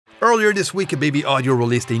Earlier this week, babyaudio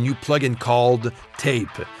released a new plugin called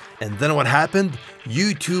TAIP. And then what happened?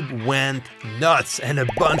 YouTube went nuts and a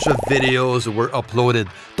bunch of videos were uploaded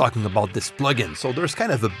talking about this plugin. So there's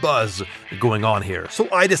kind of a buzz going on here. So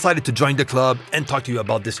I decided to join the club and talk to you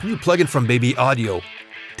about this new plugin from babyaudio,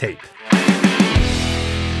 TAIP.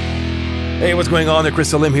 Hey, what's going on? Chris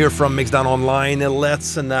Selim here from Mixdown Online.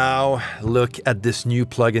 Let's now look at this new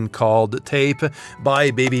plugin called TAIP by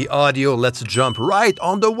babyaudio. Let's jump right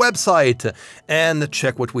on the website and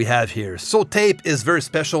check what we have here. So TAIP is very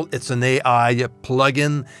special. It's an AI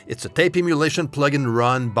plugin. It's a tape emulation plugin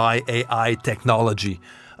run by AI technology.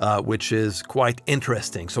 Which is quite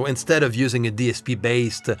interesting. So instead of using a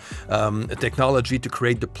DSP-based technology to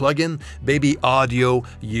create the plugin, babyaudio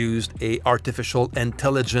used a artificial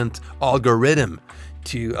intelligent algorithm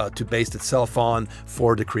to base itself on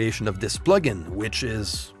for the creation of this plugin, which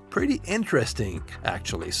is pretty interesting,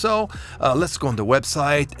 actually. So let's go on the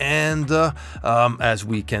website, and as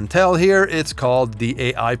we can tell here, it's called the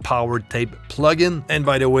AI-powered TAIP plugin. And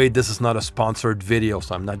by the way, this is not a sponsored video,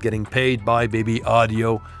 so I'm not getting paid by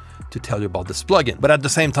babyaudio to tell you about this plugin. But at the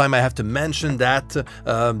same time, I have to mention that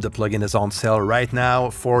the plugin is on sale right now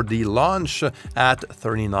for the launch at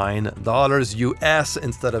 $39 US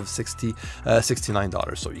instead of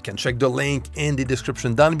 $69. So you can check the link in the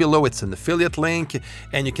description down below. It's an affiliate link,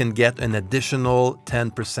 and you can get an additional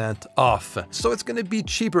 10% off. So it's gonna be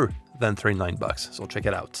cheaper than 39 bucks. So check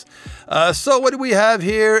it out. So what we have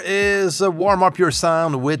here is warm up your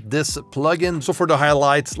sound with this plugin. So for the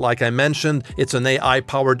highlights, like I mentioned, it's an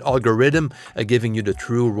AI-powered algorithm giving you the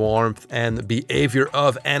true warmth and behavior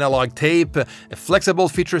of analog tape, a flexible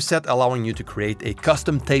feature set allowing you to create a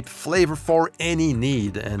custom tape flavor for any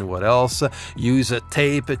need. And what else? Use a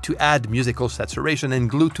tape to add musical saturation and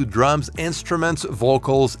glue to drums, instruments,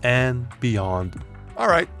 vocals, and beyond. All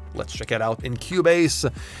right, let's check it out in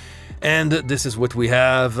CUBASE. And this is what we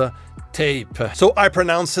have, TAIP. So I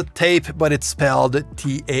pronounce it TAIP, but it's spelled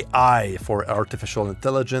T-A-I for artificial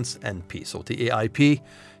intelligence and P. So T-A-I-P,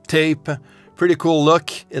 TAIP. Pretty cool look.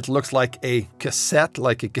 It looks like a cassette,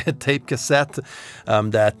 like a tape cassette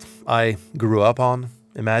that I grew up on,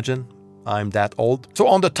 imagine. I'm that old. So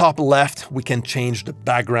on the top left, we can change the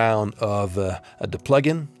background of the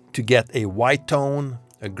plugin to get a white tone,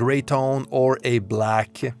 a gray tone, or a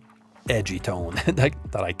black edgy tone that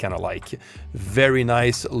I kind of like. Very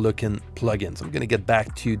nice looking plugins. I'm gonna get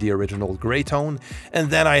back to the original gray tone, and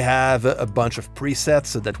then I have a bunch of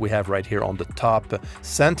presets that we have right here on the top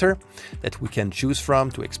center that we can choose from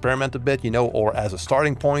to experiment a bit, you know, or as a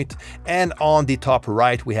starting point. And on the top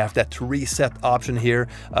right, we have that reset option here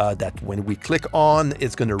that when we click on,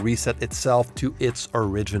 it's gonna reset itself to its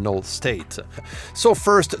original state. So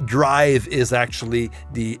first, drive is actually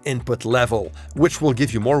the input level, which will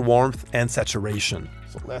give you more warmth and saturation.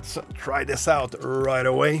 So let's try this out right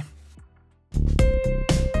away.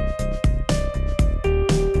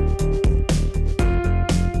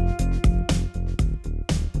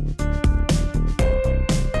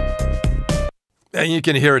 And you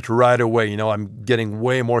can hear it right away. You know, I'm getting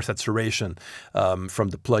way more saturation from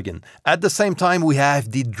the plugin. At the same time, we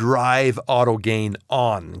have the drive auto gain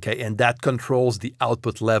on, okay? And that controls the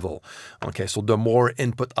output level, okay? So the more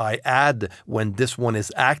input I add when this one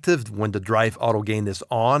is active, when the drive auto gain is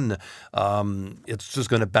on, it's just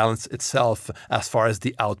gonna balance itself as far as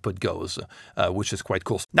the output goes, which is quite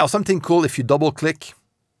cool. Now, something cool, if you double click,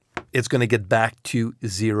 it's gonna get back to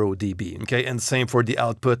 0 dB, okay? And same for the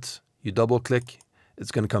output. You double click, it's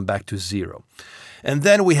going to come back to 0. And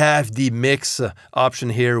then we have the mix option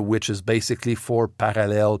here, which is basically for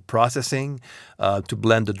parallel processing to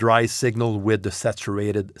blend the dry signal with the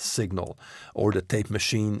saturated signal or the tape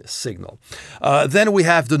machine signal. Then we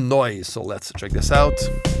have the noise. So let's check this out.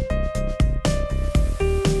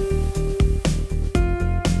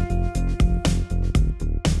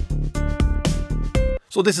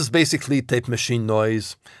 So this is basically tape machine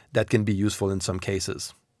noise that can be useful in some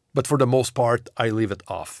cases. But for the most part, I leave it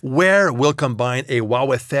off. Where we'll combine a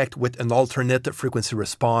wow effect with an alternate frequency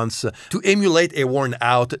response to emulate a worn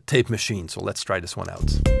out tape machine. So let's try this one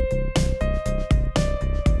out.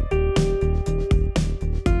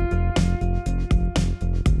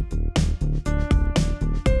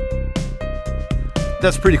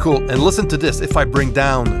 That's pretty cool. And listen to this. If I bring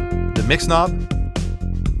down the mix knob,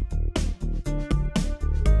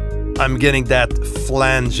 I'm getting that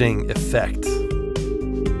flanging effect.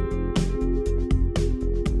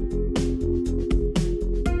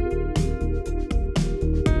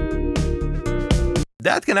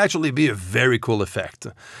 That can actually be a very cool effect.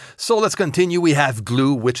 So let's continue. We have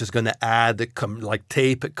glue, which is going to add like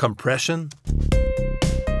tape compression.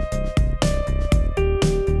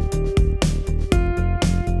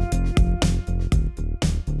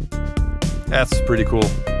 That's pretty cool.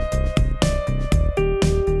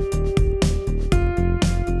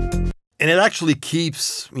 And it actually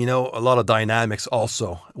keeps, you know, a lot of dynamics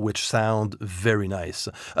also, which sound very nice.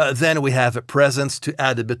 Then we have a presence to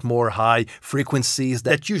add a bit more high frequencies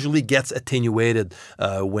that usually gets attenuated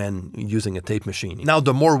when using a tape machine. Now,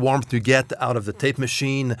 the more warmth you get out of the tape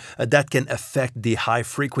machine, that can affect the high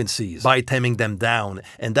frequencies by taming them down.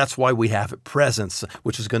 And that's why we have a presence,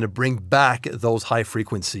 which is going to bring back those high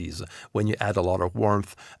frequencies when you add a lot of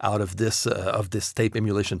warmth out of this tape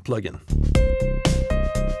emulation plugin.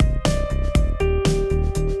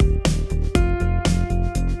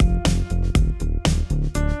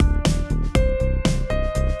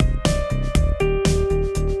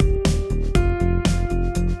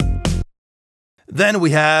 Then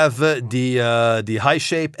we have the high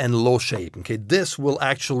shape and low shape. Okay, this will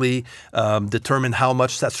actually determine how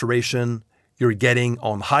much saturation you're getting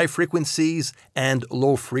on high frequencies and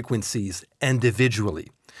low frequencies individually,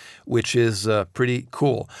 which is pretty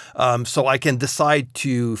cool. So I can decide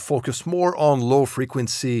to focus more on low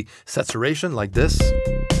frequency saturation like this.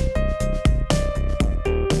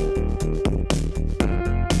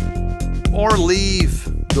 Or leave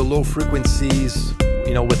the low frequencies,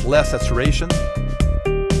 you know, with less saturation,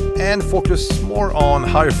 and focus more on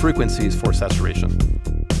higher frequencies for saturation.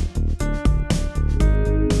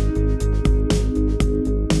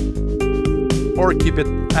 Or keep it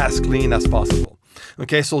as clean as possible.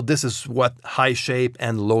 Okay, so this is what high shape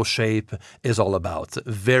and low shape is all about.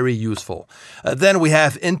 Very useful. Then we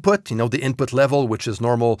have input, you know, the input level, which is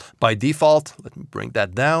normal by default. Let me bring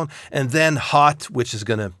that down. And then hot, which is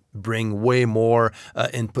going to bring way more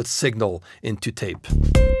input signal into tape.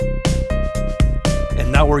 And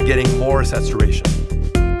now we're getting more saturation.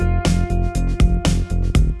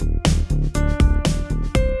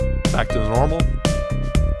 Back to the normal.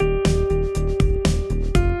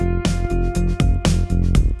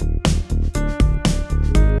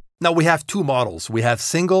 Now we have two models. We have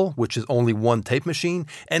single, which is only one tape machine,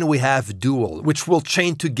 and we have dual, which will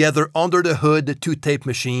chain together under the hood two tape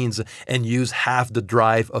machines and use half the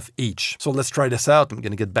drive of each. So let's try this out. I'm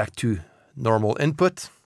going to get back to normal input.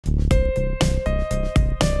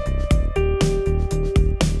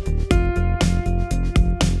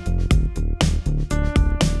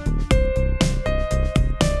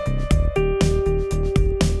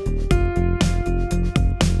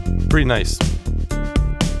 Pretty nice.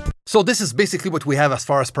 So this is basically what we have as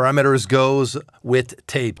far as parameters goes with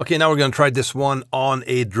tape. Okay, now we're going to try this one on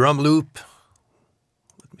a drum loop.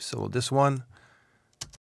 Let me solo this one.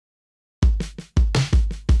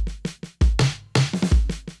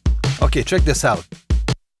 Okay, check this out.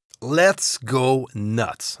 Let's go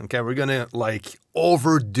nuts. Okay, we're going to like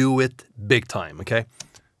overdo it big time, okay?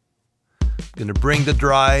 I'm going to bring the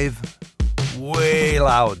drive way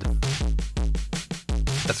loud.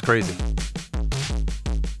 That's crazy.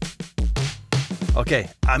 Okay,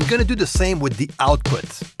 I'm gonna do the same with the output.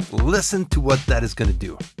 Listen to what that is gonna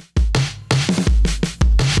do.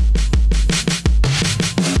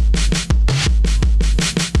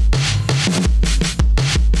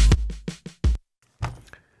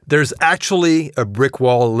 There's actually a brick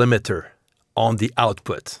wall limiter on the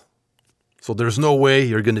output. So there's no way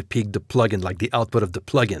you're gonna peak the plugin like the output of the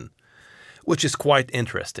plugin, which is quite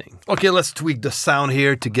interesting. Okay, let's tweak the sound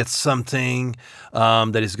here to get something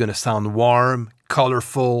that is going to sound warm,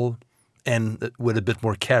 colorful, and with a bit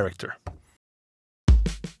more character.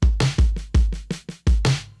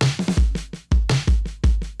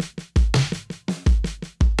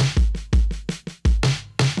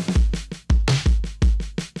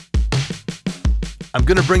 I'm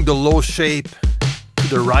going to bring the low shape to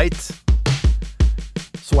the right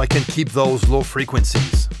so I can keep those low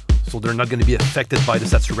frequencies, so they're not going to be affected by the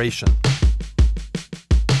saturation.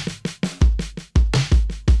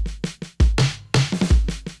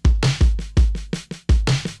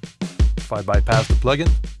 If I bypass the plugin,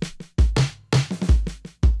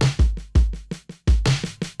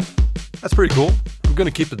 that's pretty cool. I'm going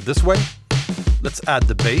to keep it this way. Let's add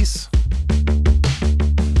the bass.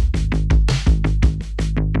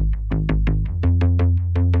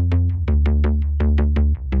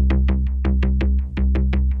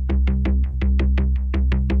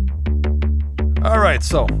 Alright,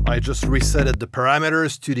 so I just resetted the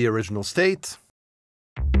parameters to the original state.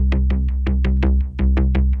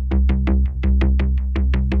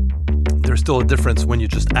 There's still a difference when you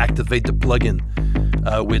just activate the plugin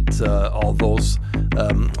with all those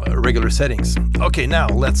regular settings. Okay, now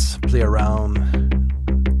let's play around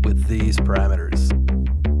with these parameters.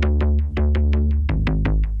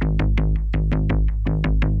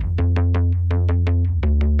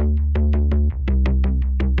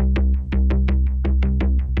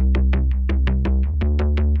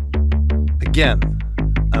 again,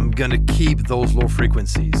 I'm gonna keep those low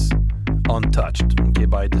frequencies untouched, okay,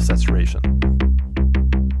 by desaturation.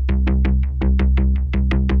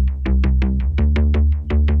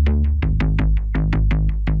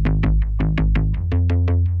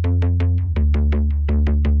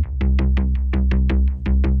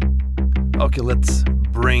 Okay, let's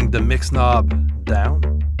bring the mix knob down.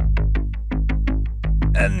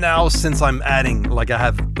 And now, since I'm adding, like I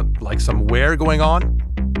have like some wear going on,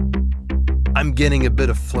 I'm getting a bit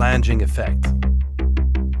of flanging effect,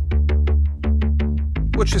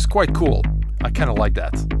 which is quite cool. I kind of like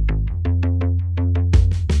that.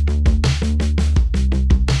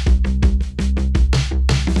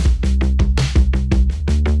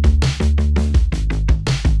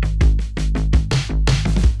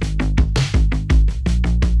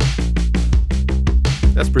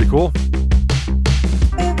 That's pretty cool.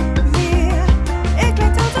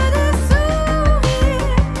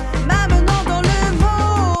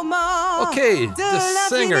 Okay, the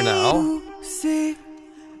singer now.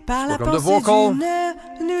 Work on the vocal,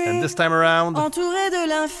 and this time around,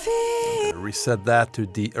 reset that to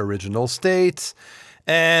the original state.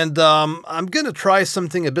 And I'm gonna try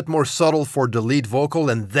something a bit more subtle for the lead vocal,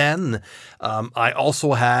 and then I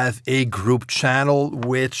also have a group channel,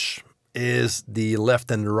 which is the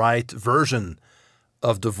left and right version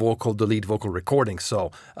of the vocal, the lead vocal recording.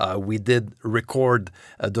 So we did record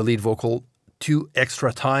the lead vocal 2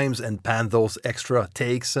 extra times and pan those extra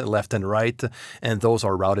takes left and right, and those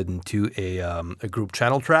are routed into a group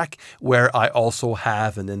channel track where I also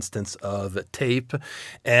have an instance of TAIP.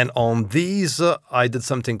 And on these I did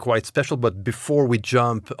something quite special, but before we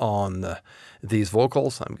jump on these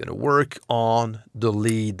vocals, I'm going to work on the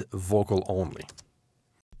lead vocal only.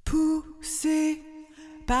 Poussé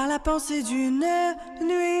par la pensée d'une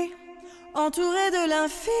nuit, entouré de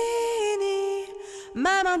l'infini,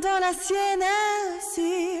 ma main dans la sienne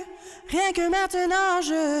ainsi, rien que maintenant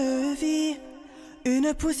je vis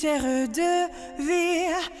une poussière de vie,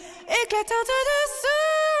 éclatante de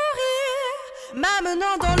sourire,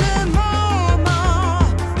 m'amenant dans le moment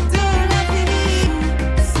de l'infini.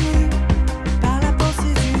 Poussé par la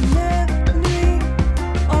pensée d'une nuit,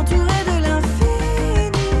 entouré de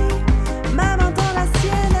l'infini, ma main dans la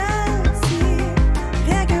sienne ainsi,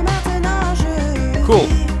 rien que maintenant je vis. Cool.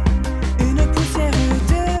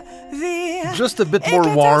 Just a bit more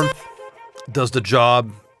warmth does the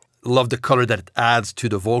job. Love the color that it adds to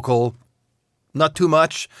the vocal. Not too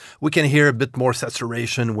much. We can hear a bit more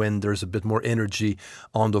saturation when there's a bit more energy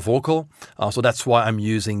on the vocal. So that's why I'm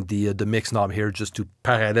using the mix knob here, just to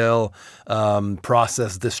parallel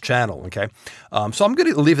process this channel, okay? So I'm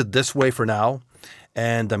going to leave it this way for now,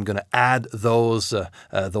 and I'm going to add those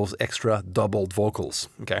extra doubled vocals,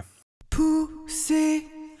 okay? Poussé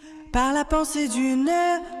par la pensée d'une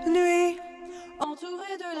nuit,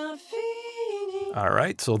 entouré de l'infini. All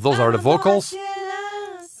right, so those are the vocals.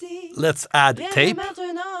 Let's add TAIP.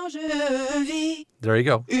 There you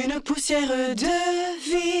go. Une poussière de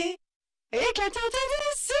vie, éclatante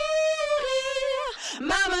de sourire,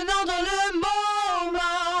 m'amenant dans le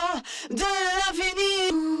moment de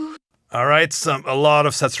l'infini. All right, a lot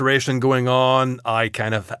of saturation going on. I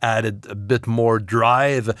kind of added a bit more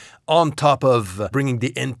drive on top of bringing the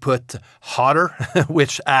input hotter,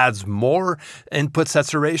 which adds more input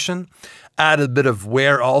saturation. Added a bit of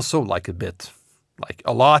wear also, like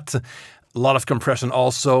a lot of compression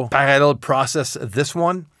also. Parallel process this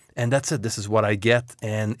one, and that's it. This is what I get.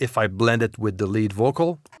 And if I blend it with the lead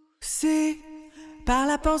vocal. C'est par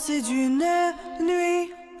la pensée d'une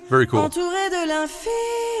nuit. Very cool. Entouré de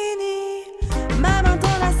l'infini, ma main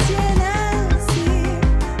dans la sienne ainsi,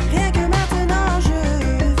 rien que maintenant je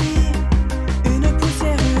vis une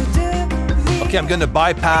poussière de vie. Okay, I'm going to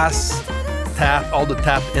bypass all the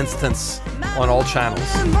tap instance on all channels.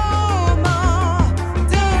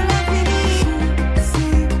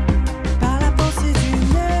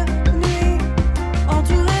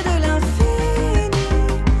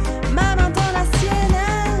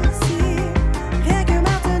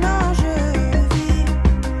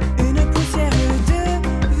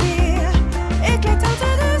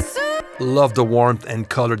 Love the warmth and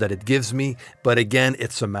color that it gives me, but again,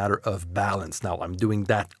 it's a matter of balance. Now, I'm doing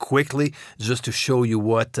that quickly just to show you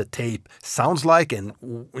what TAIP sounds like, and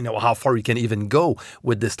how far you can even go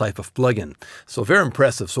with this type of plugin. So very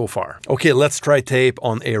impressive so far. Okay, let's try TAIP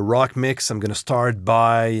on a rock mix. I'm going to start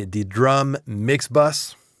by the drum mix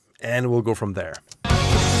bus, and we'll go from there.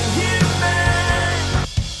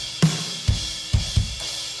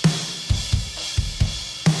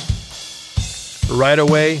 Right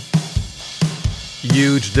away,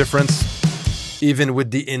 huge difference, even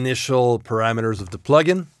with the initial parameters of the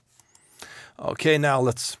plugin. Okay, now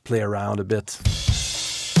let's play around a bit.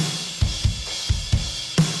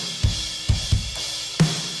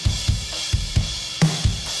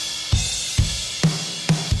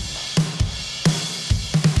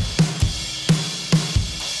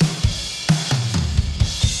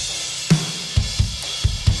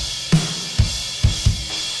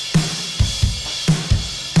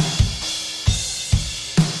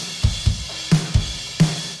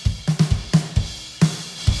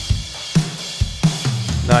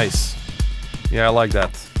 Nice. Yeah, I like that.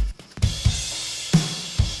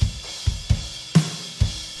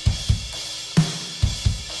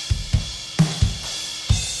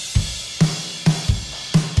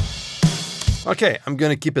 Okay, I'm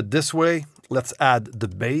gonna keep it this way. Let's add the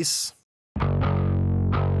bass.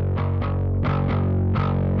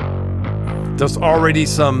 There's already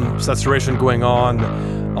some saturation going on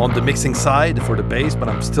the mixing side for the bass, but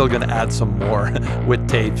I'm still gonna add some more with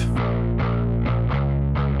tape.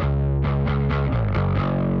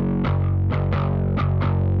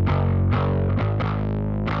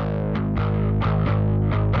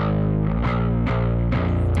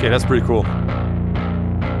 Okay, that's pretty cool.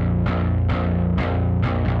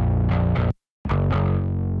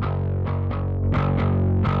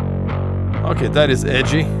 Okay, that is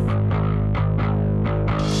edgy.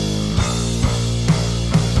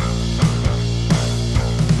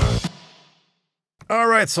 All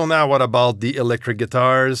right, so now what about the electric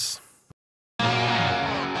guitars?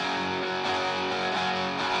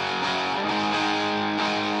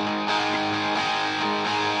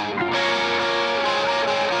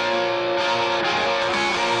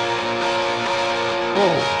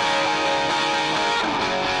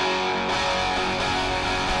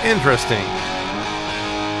 Interesting.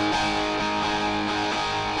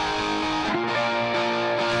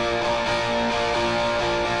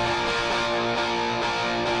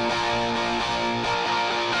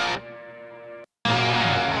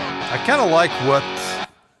 I kind of like what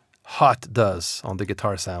hot does on the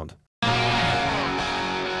guitar sound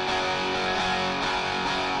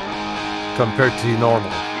compared to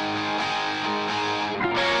normal.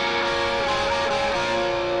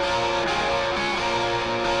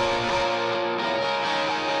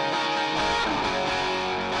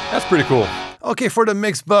 That's pretty cool. Okay, for the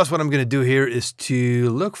mix bus, what I'm going to do here is to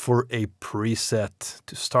look for a preset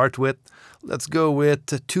to start with. Let's go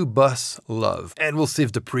with 2 bus love, and we'll see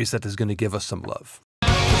if the preset is going to give us some love.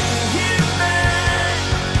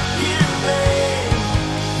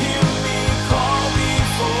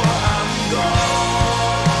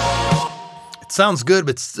 Sounds good,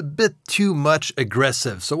 but it's a bit too much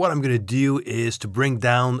aggressive. So what I'm going to do is to bring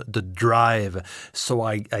down the drive so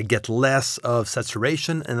I get less of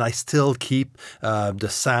saturation and I still keep the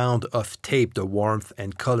sound of tape, the warmth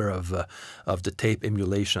and color of the tape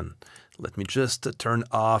emulation. Let me just turn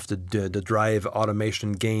off the drive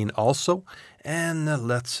automation gain also, and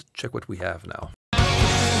let's check what we have now.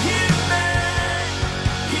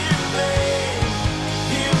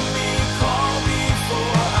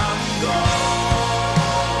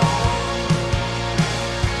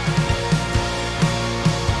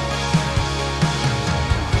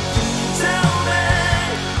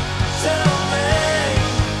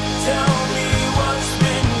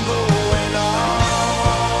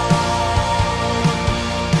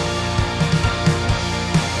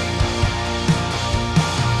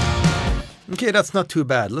 Okay, that's not too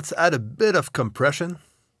bad. Let's add a bit of compression.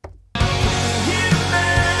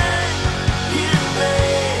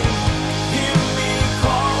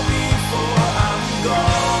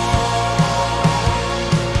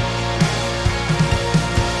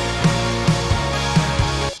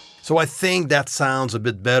 So I think that sounds a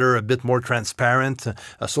bit better, a bit more transparent.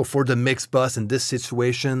 So for the mix bus in this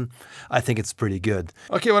situation, I think it's pretty good.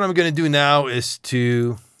 Okay, what I'm going to do now is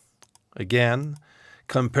to, again,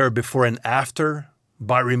 compare before and after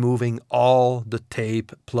by removing all the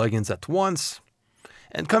tape plugins at once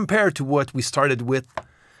and compare to what we started with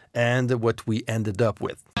and what we ended up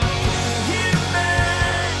with.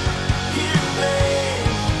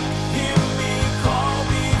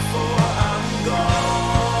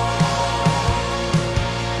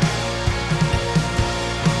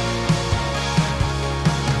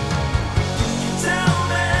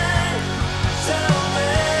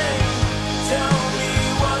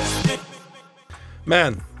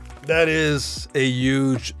 Man, that is a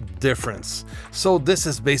huge difference. So this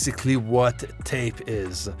is basically what tape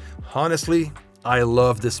is. Honestly, I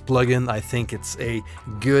love this plugin. I think it's a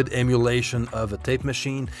good emulation of a tape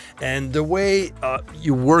machine. And the way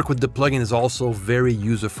you work with the plugin is also very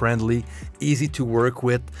user-friendly, easy to work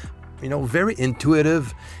with. you know, very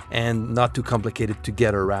intuitive and not too complicated to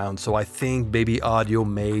get around. So I think babyaudio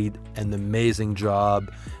made an amazing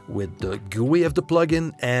job with the GUI of the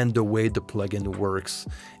plugin and the way the plugin works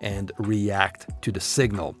and react to the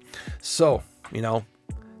signal. So, you know,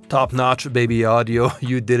 top-notch babyaudio,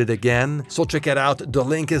 you did it again. So check it out, the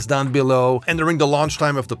link is down below. And during the launch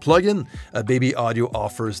time of the plugin, babyaudio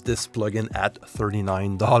offers this plugin at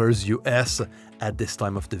 $39 US at this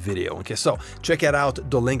time of the video. Okay, so check it out,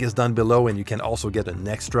 the link is down below, and you can also get an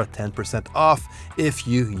extra 10% off if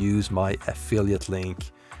you use my affiliate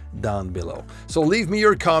link down below. So leave me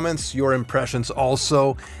your comments, your impressions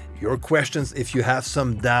also, your questions if you have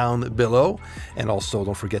some down below. And also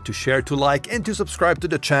don't forget to share, to like, and to subscribe to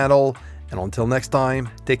the channel. And until next time,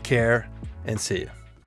 take care and see you.